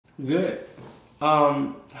Good. Let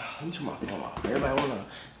me turn my phone off. Everybody wanna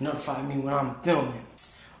notify me when I'm filming.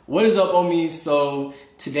 What is up, homies? So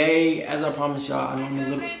today, as I promised y'all, I know I'm a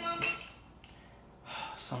little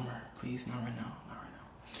summer, please, not right now, not right now.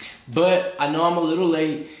 But I know I'm a little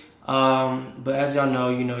late. But as y'all know,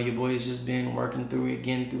 your boy has just been working through it,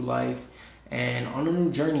 getting through life, and on a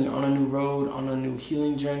new journey, on a new road, on a new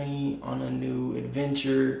healing journey, on a new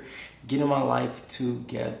adventure, getting my life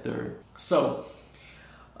together. So,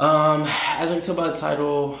 as I can tell by the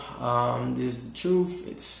title, this is the truth.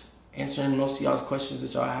 It's answering most of y'all's questions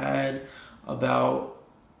that y'all had about,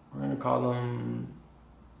 we're gonna call them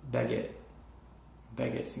baguette.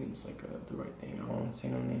 Baguette seems like the right thing. I don't want to say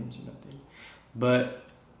no names or nothing. But,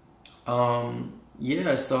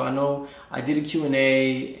 yeah, so I know I did a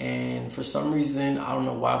Q&A, and for some reason, I don't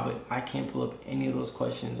know why, but I can't pull up any of those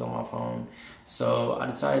questions on my phone. So I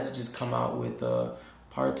decided to just come out with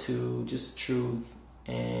part 2, just truth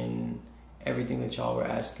and everything that y'all were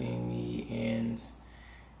asking me, and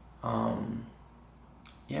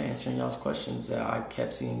yeah, answering y'all's questions that I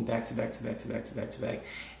kept seeing back to back.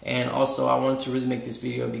 And also, I wanted to really make this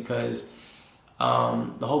video because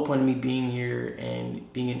the whole point of me being here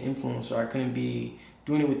and being an influencer, I couldn't be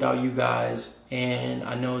doing it without you guys. And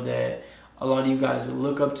I know that a lot of you guys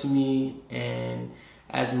look up to me, and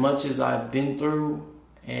as much as I've been through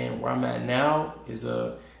and where I'm at now is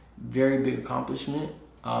a very big accomplishment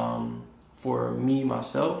for me,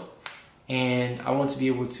 myself. And I want to be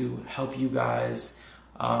able to help you guys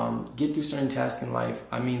get through certain tasks in life.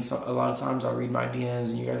 I mean, a lot of times I read my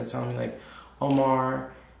DMs and you guys are telling me like,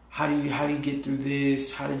 Omar, how do you get through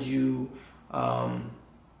this? How did you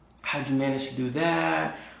manage to do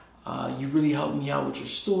that? You really helped me out with your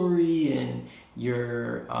story and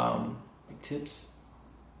your tips,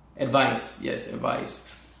 advice. Yes, advice.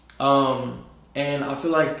 And I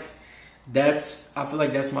feel like that's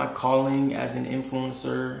my calling as an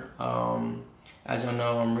influencer. As y'all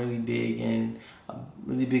know, I'm really big and a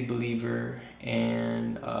really big believer,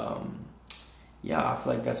 and yeah, I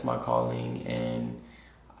feel like that's my calling, and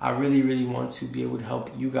I really want to be able to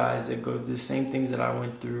help you guys that go through the same things that I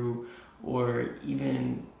went through, or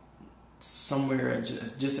even somewhere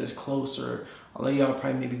just as close, or a lot of y'all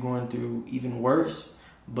probably may be going through even worse,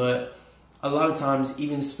 but a lot of times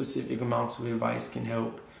even specific amounts of advice can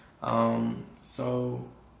help. So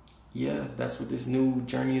yeah, that's what this new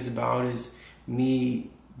journey is about, is me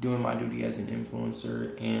doing my duty as an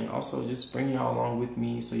influencer, and also just bringing y'all along with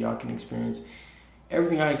me so y'all can experience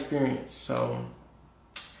everything I experienced. So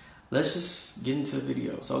let's just get into the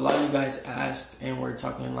video. So a lot of you guys asked, and we're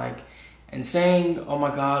talking like, and saying, oh my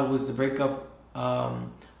God, was the breakup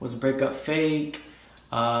fake?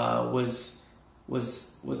 Was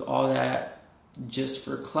all that just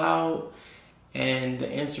for clout? And the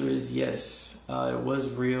answer is yes. It was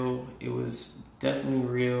real. It was definitely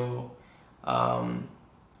real.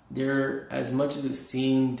 As much as it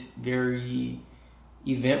seemed very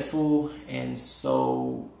eventful and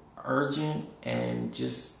so urgent and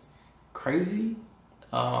just crazy,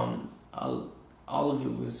 all of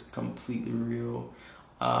it was completely real.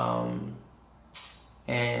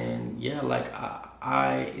 And yeah, like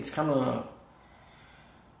it's kind of,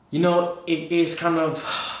 it's kind of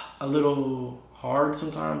a little hard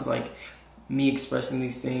sometimes, like me expressing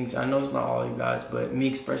these things. I know it's not all you guys, but me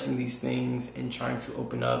expressing these things and trying to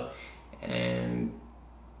open up, and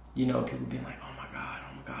people being like, oh my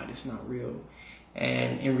God, it's not real.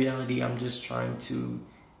 And in reality, I'm just trying to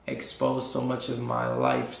expose so much of my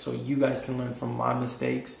life so you guys can learn from my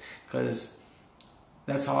mistakes, because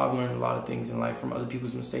that's how I've learned a lot of things in life, from other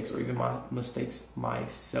people's mistakes or even my mistakes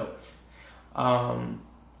myself.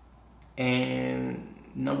 And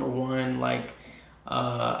number one, like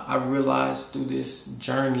I realized through this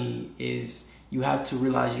journey, is you have to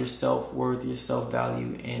realize your self-worth, your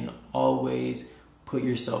self-value, and always put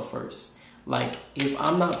yourself first. Like, if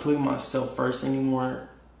I'm not putting myself first anymore,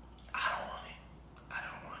 I don't want it. I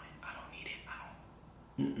don't need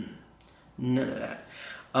it. None of that.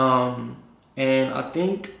 And I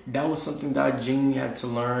think that was something that I genuinely had to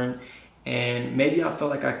learn. And maybe I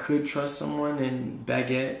felt like I could trust someone in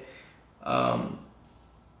Baguette.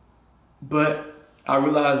 But I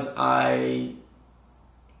realized I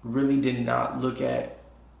really did not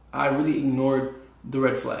I really ignored the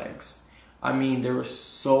red flags. I mean, there were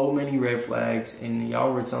so many red flags, and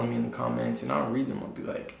y'all were telling me in the comments, and I'll read them. I'll be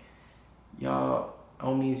like, y'all,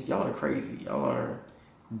 homies, y'all are crazy. Y'all are,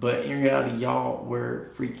 but in reality, y'all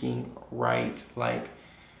were freaking right. Like,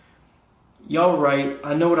 y'all right.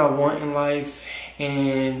 I know what I want in life,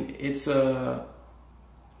 and it's you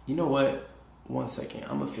know what? 1 second,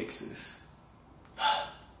 I'm gonna fix this.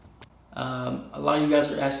 A lot of you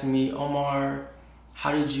guys are asking me, Omar,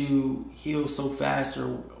 how did you heal so fast, or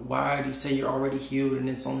why do you say you're already healed and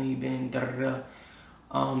it's only been da da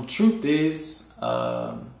da? Truth is,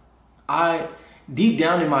 I deep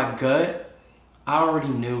down in my gut, I already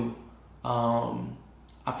knew.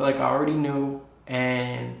 I feel like I already knew,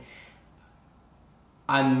 and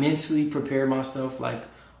I mentally prepared myself. Like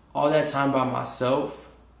all that time by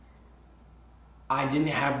myself, I didn't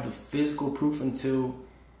have the physical proof until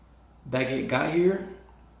Baguette got here,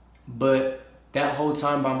 but that whole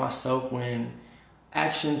time by myself, when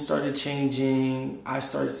actions started changing, I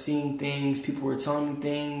started seeing things, people were telling me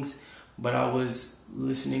things, but I was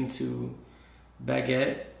listening to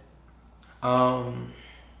Baguette.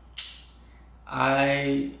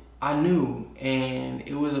 I knew, and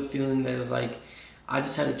it was a feeling that was like I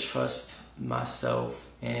just had to trust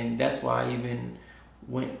myself, and that's why I even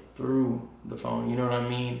went through the phone. You know what I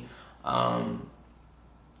mean?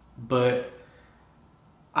 But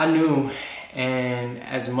I knew, and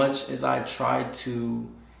as much as I tried to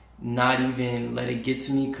not even let it get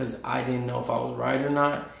to me because I didn't know if I was right or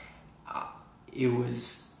not, it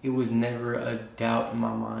was never a doubt in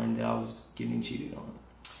my mind that I was getting cheated on.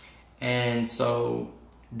 And so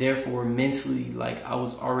therefore mentally, like, I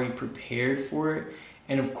was already prepared for it.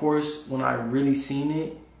 And of course, when I really seen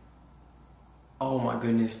it, oh my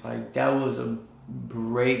goodness, like, that was a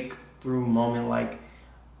breakthrough moment. Like,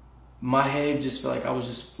 my head just felt like I was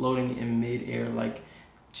just floating in midair, like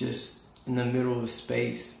just in the middle of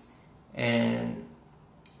space. And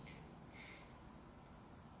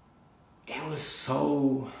it was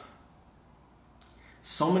so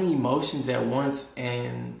many emotions at once.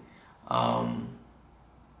 And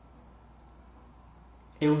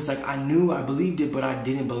it was like I knew, I believed it, but I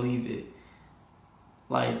didn't believe it.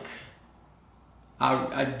 Like,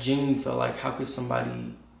 I genuinely felt like, how could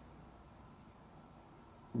somebody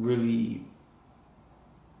really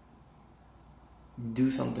do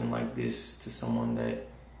something like this to someone that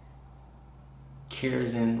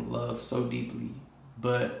cares and loves so deeply?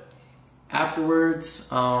 But afterwards,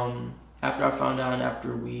 after I found out, and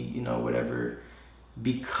after we, whatever,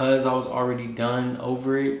 because I was already done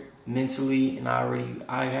over it mentally, and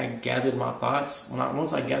I had gathered my thoughts.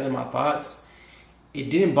 Once I gathered my thoughts, it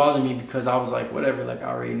didn't bother me because I was like, whatever, like, I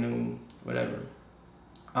already knew, whatever.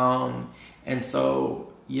 And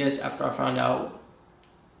so, yes, after I found out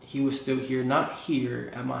he was still here, not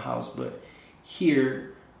here at my house, but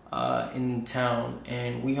here in town,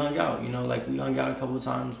 and we hung out, like, we hung out a couple of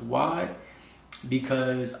times. Why?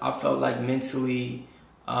 Because I felt like mentally,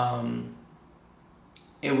 I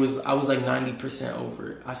was like 90%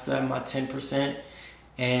 over it. I still had my 10%,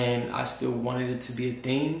 and I still wanted it to be a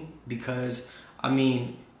thing because, I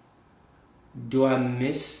mean, do I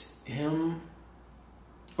miss him?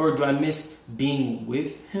 Or do I miss being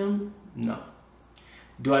with him? No.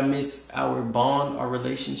 Do I miss our bond, our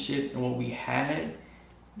relationship, and what we had?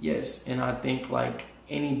 Yes. And I think, like,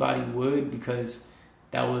 anybody would, because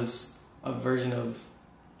that was a version of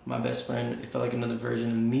my best friend. It felt like another version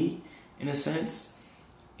of me, in a sense.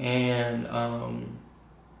 And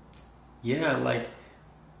yeah, like,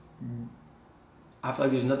 I feel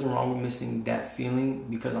like there's nothing wrong with missing that feeling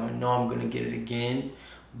because I know I'm gonna get it again.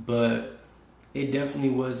 But it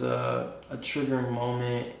definitely was a triggering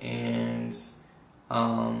moment, and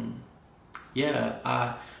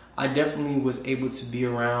yeah, I definitely was able to be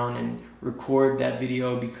around and record that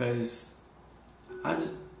video because I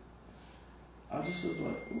just was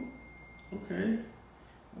like, okay,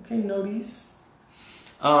 notice.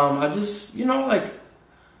 I just, like,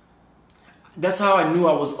 that's how I knew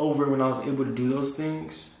I was over when I was able to do those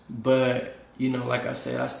things. But, like I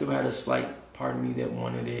said, I still had a slight part of me that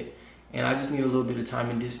wanted it. And I just need a little bit of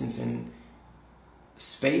time and distance and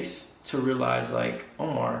space to realize, like,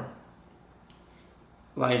 Omar,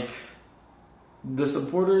 like, the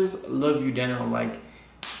supporters love you down. Like,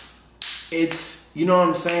 it's, you know what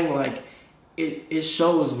I'm saying? Like, it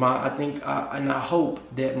shows I think, and I hope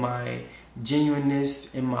that my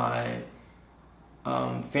genuineness and my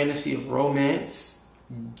fantasy of romance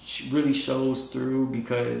really shows through,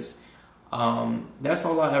 because that's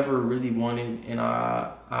all I ever really wanted. And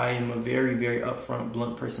I am a very, very upfront,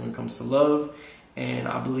 blunt person when it comes to love, and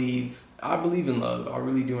I believe in love. I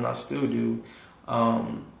really do, and I still do.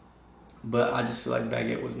 But I just feel like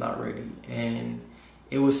Baguette was not ready, and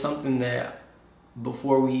it was something that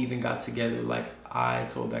before we even got together, like, I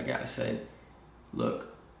told Baguette, I said,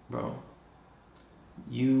 look, bro,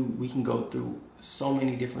 we can go through so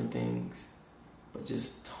many different things, but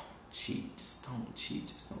just don't cheat. Just don't cheat.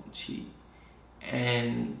 Just don't cheat.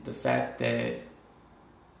 And the fact that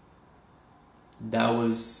that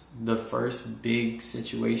was the first big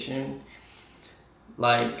situation.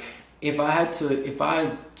 Like, if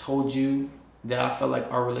I told you that I felt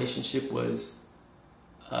like our relationship was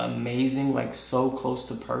amazing, like so close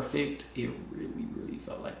to perfect, it really, really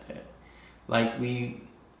felt like that. Like, we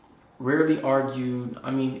rarely argued.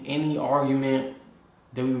 I mean, any argument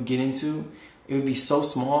that we would get into, it would be so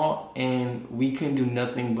small and we couldn't do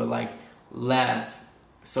nothing but like laugh.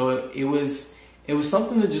 So it was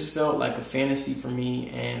something that just felt like a fantasy for me,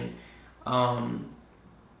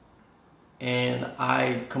 and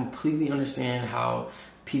I completely understand how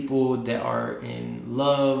people that are in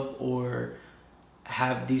love or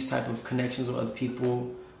have these type of connections with other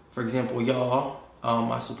people, for example, y'all,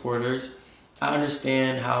 my supporters, I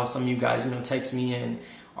understand how some of you guys, text me and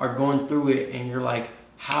are going through it, and you're like,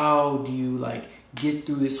 how do you like get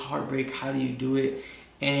through this heartbreak? How do you do it?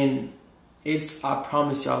 And I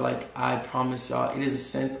promise y'all, it is a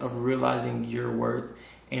sense of realizing your worth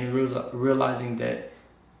and realizing that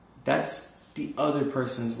that's the other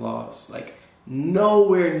person's loss, like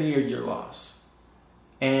nowhere near your loss.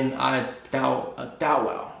 And I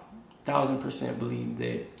 1,000% believe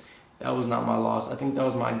that that was not my loss. I think that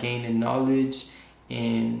was my gain in knowledge,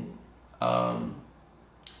 in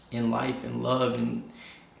life and love,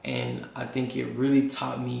 and I think it really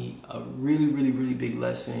taught me a really, really, really big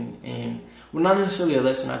lesson. And well, not necessarily a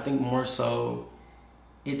lesson, I think more so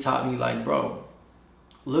it taught me, like, bro,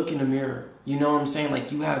 look in the mirror. You know what I'm saying?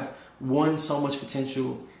 Like, you have so much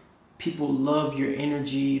potential. People love your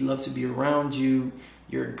energy, love to be around you.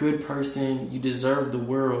 You're a good person. You deserve the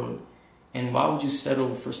world. And why would you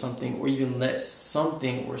settle for something, or even let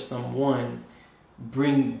something or someone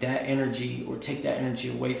bring that energy or take that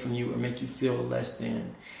energy away from you or make you feel less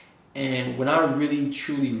than? And when I really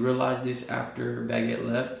truly realized this after Baguette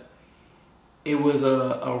left, it was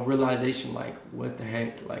a realization, like, what the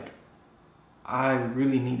heck? Like, I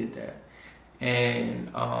really needed that.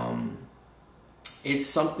 And it's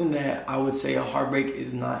something that I would say a heartbreak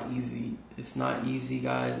is not easy. It's not easy,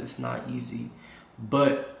 guys. It's not easy.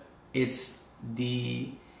 But it's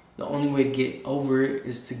the only way to get over it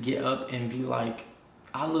is to get up and be like,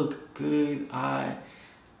 I look good. I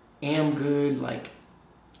am good. Like,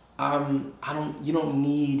 you don't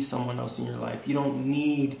need someone else in your life. You don't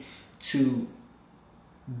need to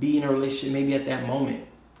be in a relationship maybe at that moment.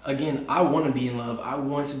 Again, I want to be in love. I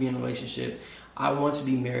want to be in a relationship. I want to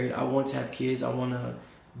be married. I want to have kids. I want to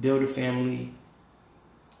build a family.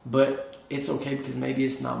 But it's okay, because maybe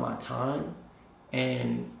it's not my time.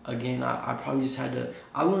 And again, I probably just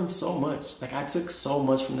I learned so much. Like, I took so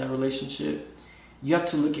much from that relationship. You have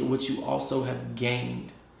to look at what you also have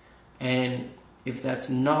gained. And if that's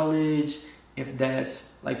knowledge, if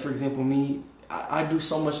that's, like, for example, me, I do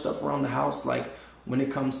so much stuff around the house, like when it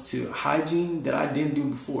comes to hygiene, that I didn't do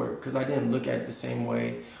before because I didn't look at it the same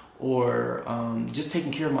way. Or just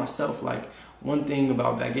taking care of myself. Like, one thing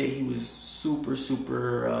about Baguette, he was super,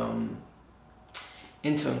 super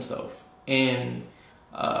into himself. And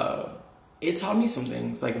it taught me some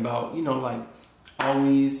things, like, about, like,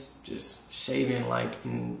 always just shaving, like,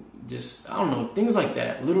 and just, I don't know, things like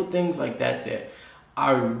that, little things like that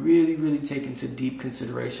I really, really take into deep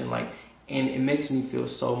consideration, like, and it makes me feel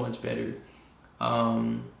so much better.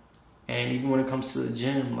 And even when it comes to the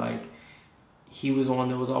gym, like, he was one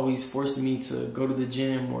that was always forcing me to go to the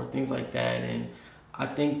gym or things like that. And I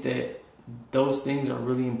think that those things are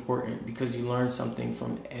really important, because you learn something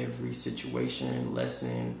from every situation,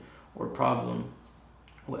 lesson, or problem.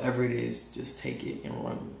 Whatever it is, just take it and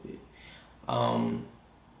run with it.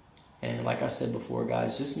 And like I said before,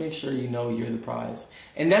 guys, just make sure you know you're the prize.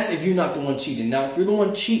 And that's if you're not the one cheating. Now, if you're the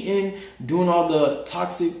one cheating, doing all the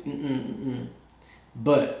toxic,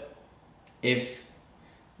 but if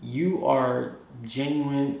you are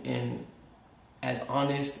genuine and as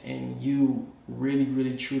honest, and you really,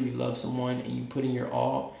 really, truly love someone, and you put in your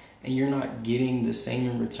all, and you're not getting the same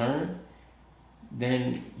in return,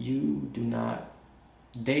 then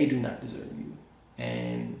they do not deserve you.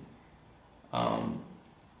 And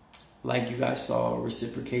like you guys saw,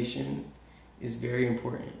 reciprocation is very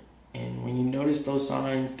important. And when you notice those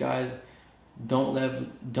signs, guys, don't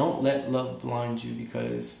let love blind you,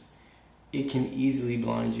 because it can easily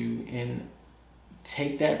blind you. And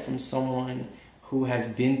take that from someone who has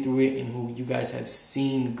been through it and who you guys have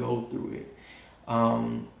seen go through it.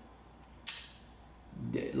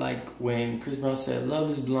 Like when Chris Brown said, "Love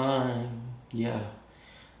is blind." Yeah,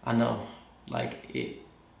 I know. Like, it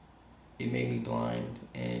made me blind,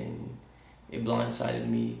 and it blindsided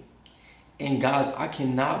me. And guys, I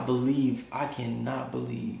cannot believe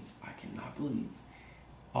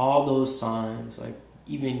all those signs. Like,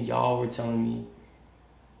 even y'all were telling me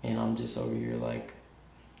and I'm just over here like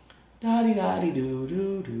da di da di do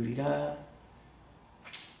do do di da.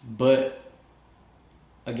 But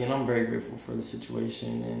again, I'm very grateful for the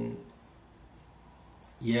situation, and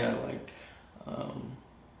yeah, like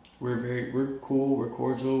we're cool, we're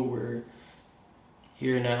cordial, we're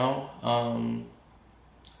here now.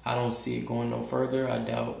 I don't see it going no further. I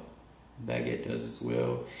doubt Baguette does as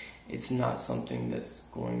well. It's not something that's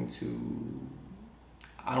going to,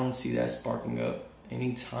 I don't see that sparking up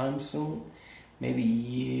anytime soon. Maybe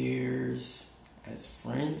years as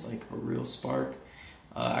friends, like a real spark.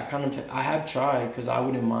 I have tried, because I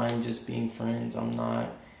wouldn't mind just being friends. I'm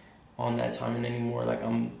not on that timing anymore. Like,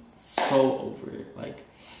 I'm so over it. Like,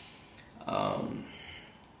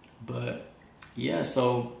 but yeah,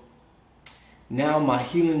 so now my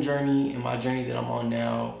healing journey and my journey that I'm on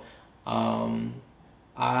now,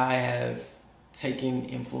 I have taken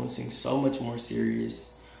influencing so much more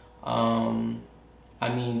serious. I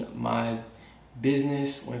mean, my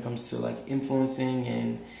business, when it comes to like influencing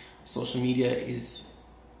and social media, is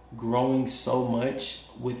growing so much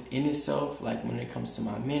within itself. Like, when it comes to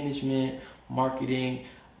my management, marketing,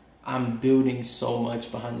 I'm building so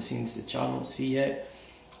much behind the scenes that y'all don't see yet.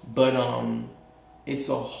 But it's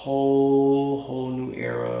a whole new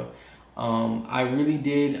era. I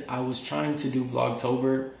was trying to do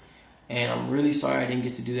Vlogtober, and I'm really sorry I didn't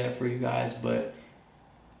get to do that for you guys, but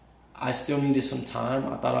I still needed some time.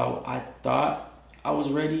 I thought I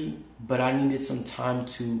was ready, but I needed some time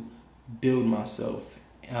to build myself.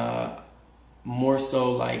 More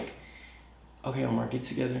so like, okay, Omar, get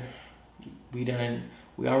together.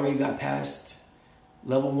 We already got past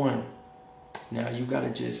level 1. Now you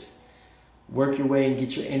gotta just work your way and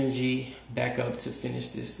get your energy back up to finish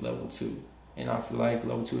this level 2. And I feel like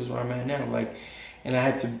level 2 is where I'm at now. Like, and I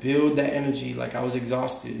had to build that energy. Like, I was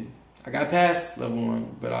exhausted. I got past level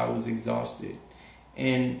 1, but I was exhausted.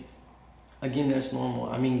 And again, that's normal.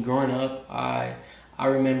 I mean, growing up, I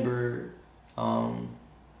remember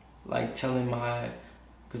like telling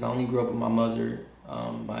because I only grew up with my mother,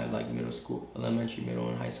 my like middle school, elementary, middle,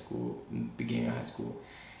 and high school, beginning of high school.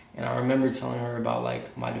 And I remember telling her about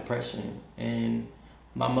like my depression, and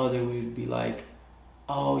my mother would be like,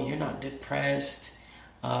 "Oh, you're not depressed.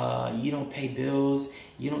 You don't pay bills.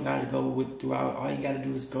 You don't gotta go throughout. All you gotta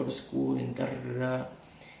do is go to school and da da da da."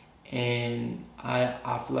 And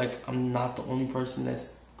I feel like I'm not the only person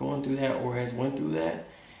that's going through that or has went through that,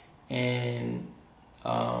 and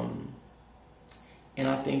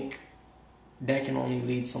I think that can only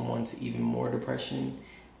lead someone to even more depression.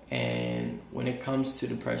 And when it comes to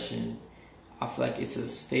depression, I feel like it's a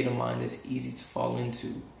state of mind that's easy to fall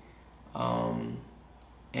into.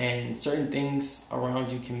 And certain things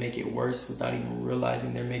around you can make it worse without even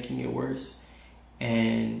realizing they're making it worse.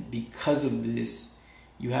 And because of this,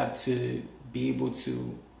 you have to be able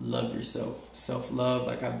to love yourself. Self-love,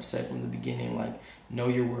 like I've said from the beginning, like, know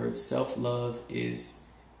your worth. Self-love is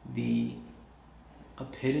the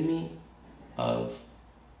epitome of,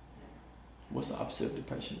 what's the opposite of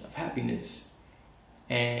depression? Of happiness.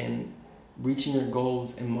 And reaching your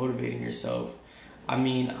goals and motivating yourself. I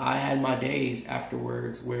mean, I had my days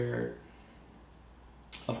afterwards where,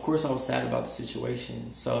 of course, I was sad about the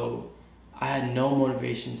situation. So I had no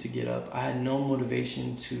motivation to get up. I had no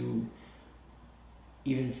motivation to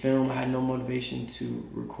even film. I had no motivation to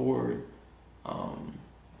record.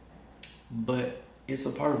 But it's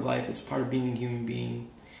a part of life. It's part of being a human being.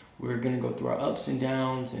 We're going to go through our ups and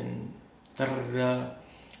downs and da-da-da-da.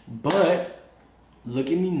 But look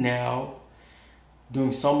at me now,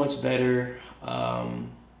 doing so much better.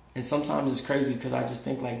 And sometimes it's crazy because I just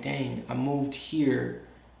think like, dang, I moved here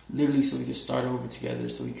literally so we can start over together,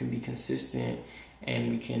 so we can be consistent and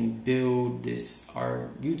we can build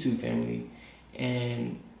our YouTube family.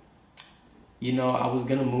 And, you know, I was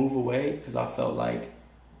going to move away because I felt like,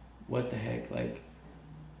 what the heck, like,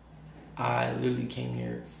 I literally came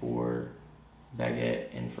here for Baguette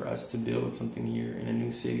and for us to build something here in a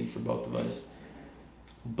new city for both of us.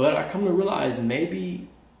 But I come to realize maybe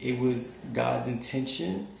it was God's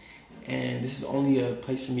intention, and this is only a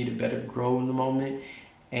place for me to better grow in the moment.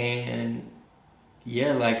 And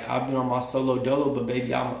yeah, like, I've been on my solo dolo, but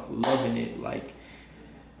baby, I'm loving it. Like,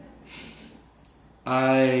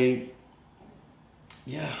 I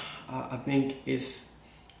think it's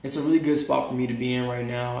a really good spot for me to be in right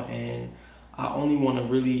now, and I only want to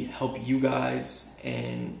really help you guys,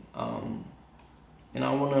 and I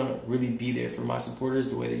want to really be there for my supporters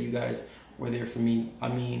the way that you guys were there for me. I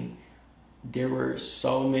mean, there were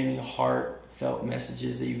so many heartfelt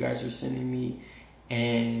messages that you guys were sending me,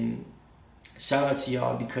 and shout out to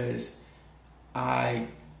y'all, because I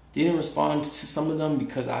didn't respond to some of them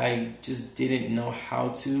because I just didn't know how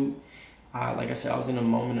to. Like I said, I was in a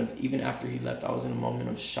moment of, even after he left, I was in a moment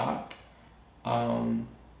of shock. And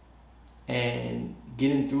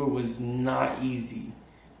getting through it was not easy.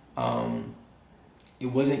 It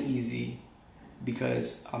wasn't easy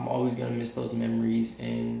because I'm always going to miss those memories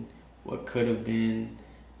and what could have been.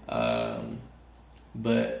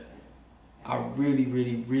 But I really,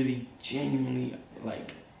 really, really genuinely,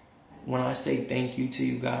 like, when I say thank you to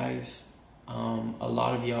you guys, a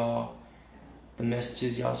lot of y'all, the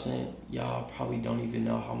messages y'all sent, y'all probably don't even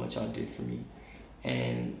know how much y'all did for me.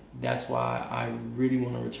 And that's why I really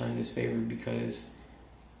want to return this favor because,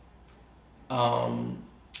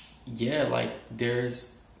 yeah, like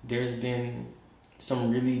there's been some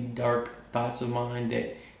really dark thoughts of mine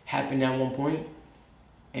that happened at one point,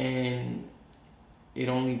 and it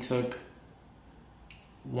only took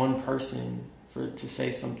one person to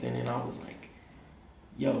say something, and I was like,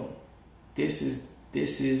 yo, this is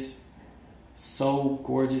so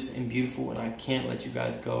gorgeous and beautiful, and I can't let you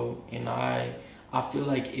guys go. And I feel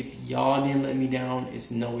like if y'all didn't let me down,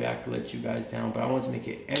 it's no way I could let you guys down. But I want to make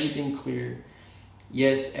it everything clear.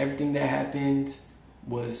 Yes, everything that happened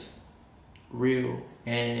was real,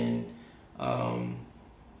 and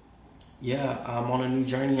yeah, I'm on a new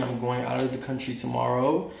journey. I'm going out of the country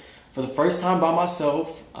tomorrow for the first time by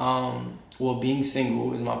myself. Well, being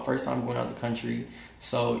single is my first time going out of the country,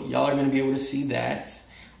 so y'all are gonna be able to see that.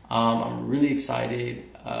 I'm really excited,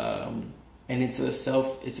 and it's a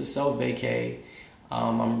self vacay.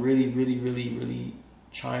 I'm really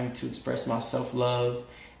trying to express my self-love,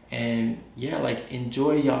 and yeah, like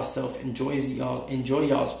enjoy yourself, enjoy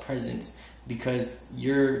y'all's presence, because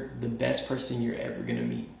you're the best person you're ever gonna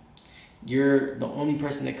meet. You're the only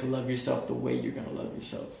person that can love yourself the way you're gonna love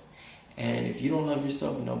yourself. And if you don't love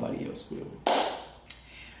yourself, nobody else will.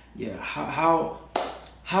 Yeah, how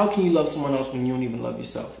can you love someone else when you don't even love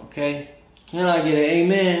yourself, okay? Can I get an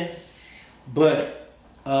amen? But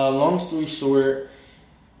long story short,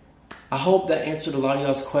 I hope that answered a lot of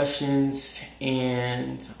y'all's questions,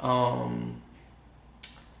 and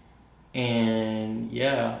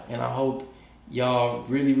yeah, and I hope y'all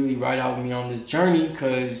really ride out with me on this journey,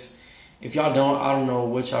 because if y'all don't, I don't know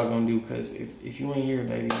what y'all gonna do, because if you ain't here,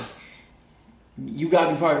 baby, you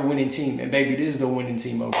gotta be part of the winning team, and baby, this is the winning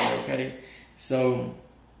team over here, okay? So,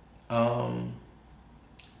 I'm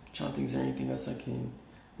trying to think, is there anything else that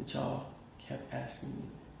y'all kept asking me?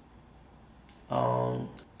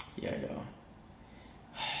 Yeah, y'all.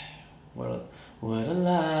 What a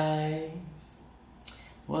life.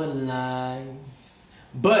 What a life.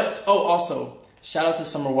 But, oh, also, shout out to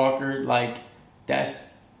Summer Walker. Like,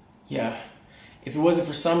 that's, yeah. If it wasn't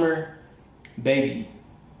for Summer, baby,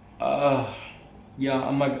 yeah,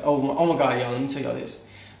 I'm like, oh my God, y'all, let me tell y'all this.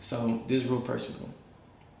 So, this is real personal.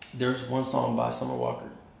 There's one song by Summer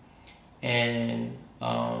Walker, and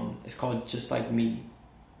it's called Just Like Me.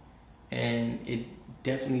 And it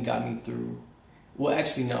definitely got me through. Well,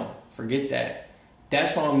 actually, no, forget that. That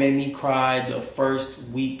song made me cry the first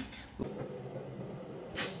week.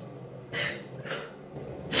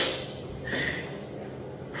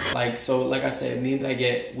 Like, so, like I said, me and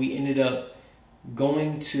Baguette, we ended up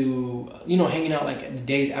going to, hanging out, like, the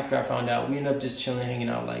days after I found out. We ended up just chilling, hanging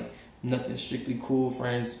out, like, nothing, strictly cool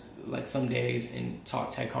friends, like, some days, and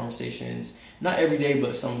had conversations. Not every day,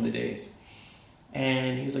 but some of the days.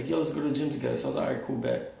 And he was like, yo, let's go to the gym together. So I was like, all right, cool,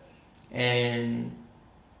 bet. And,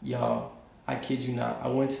 y'all, I kid you not,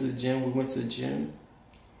 we went to the gym,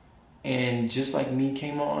 and Just Like Me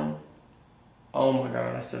came on. Oh my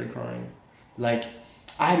God, I started crying. Like,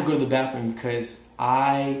 I had to go to the bathroom because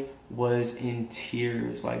I was in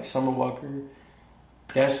tears. Like, Summer Walker,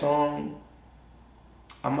 that song,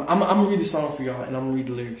 I'm gonna read the song for y'all, and I'm gonna read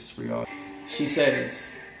the lyrics for y'all. She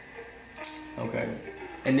says, okay,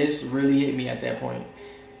 and this really hit me at that point.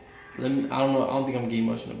 I don't think I'm getting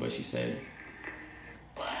emotional, but she said,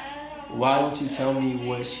 why don't you tell me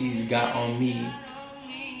what she's got on me?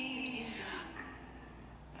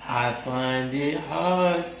 I find it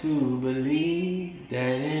hard to believe that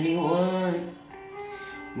anyone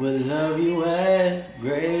would love you as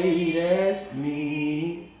great as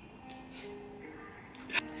me.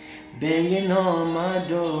 Banging on my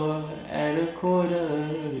door at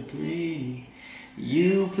 2:45.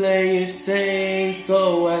 You play it safe,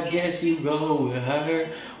 so I guess you go with her.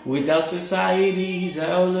 Without society's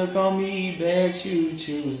outlook on me, bet you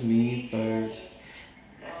choose me first.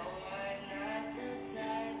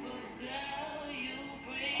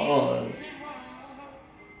 Hold on.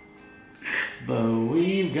 But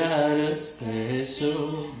we've got a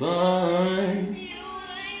special bond.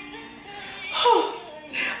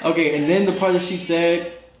 Okay, and then the part that she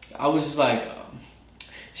said, I was just like,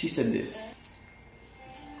 she said this.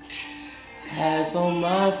 Tats on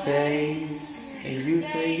my face, and you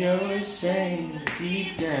say you're ashamed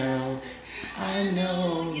deep down. I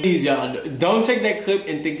know. Please, y'all, don't take that clip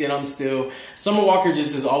and think that I'm still. Summer Walker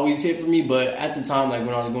just has always hit for me, but at the time, like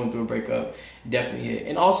when I was going through a breakup, definitely hit.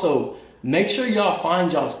 And also, make sure y'all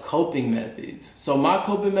find y'all's coping methods. So my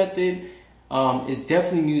coping method is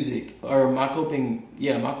definitely music, or my coping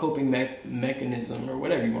mechanism, or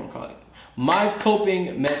whatever you want to call it. My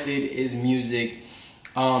coping method is music.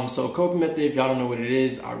 So coping method, if y'all don't know what it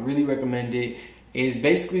is, I really recommend it. It's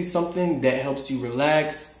basically something that helps you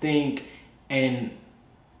relax, think, and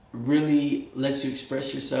really lets you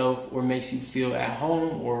express yourself or makes you feel at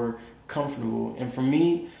home or comfortable. And for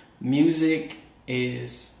me, music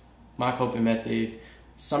is my coping method.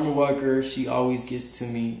 Summer Walker, she always gets to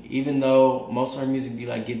me. Even though most of her music be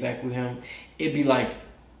like, get back with him, it'd be like,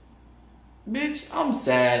 bitch, I'm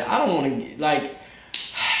sad. I don't want to, like,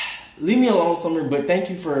 leave me alone, Summer. But thank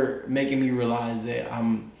you for making me realize that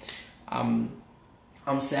I'm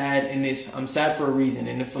sad, and I'm sad for a reason.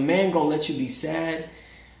 And if a man gonna let you be sad,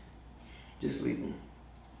 just leave him.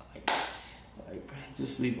 Like,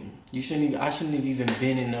 just leave him. You shouldn't. I shouldn't have even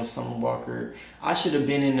been in a Summer Walker. I should have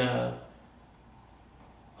been in a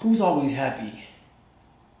who's always happy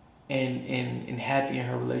and happy in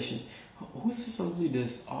her relationship. Who's this somebody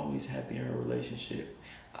that's always happy in her relationship?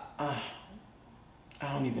 I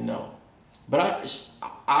don't even know. But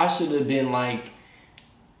I should have been like,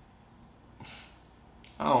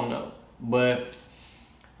 I don't know. But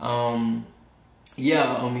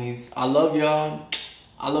yeah, homies, I love y'all.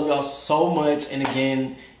 I love y'all so much. And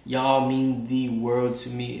again, y'all mean the world to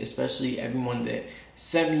me, especially everyone that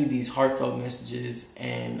sent me these heartfelt messages.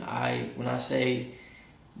 And when I say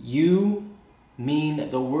you mean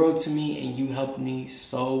the world to me and you helped me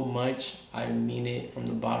so much, I mean it from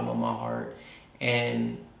the bottom of my heart.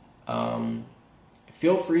 And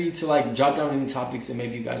feel free to like drop down any topics that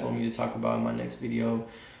maybe you guys want me to talk about in my next video,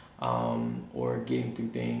 or getting through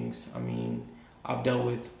things. I mean, I've dealt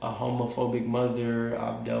with a homophobic mother,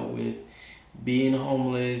 I've dealt with being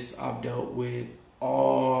homeless, I've dealt with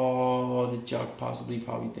all that y'all could possibly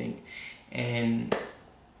probably think, and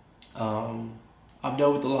I've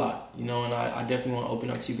dealt with a lot, you know, and I definitely want to open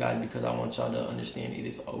up to you guys because I want y'all to understand it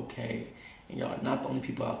is okay. And y'all are not the only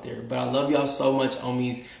people out there. But I love y'all so much,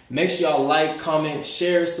 homies. Make sure y'all like, comment,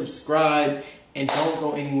 share, subscribe, and don't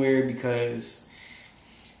go anywhere because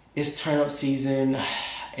it's turn up season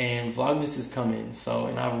and Vlogmas is coming. So,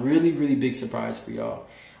 and I have a really, really big surprise for y'all.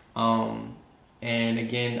 And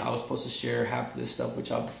again, I was supposed to share half of this stuff with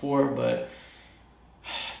y'all before, but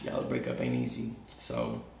y'all breakup ain't easy.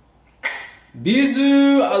 So,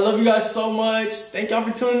 bisous. I love you guys so much. Thank y'all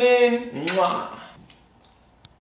for tuning in. Mwah.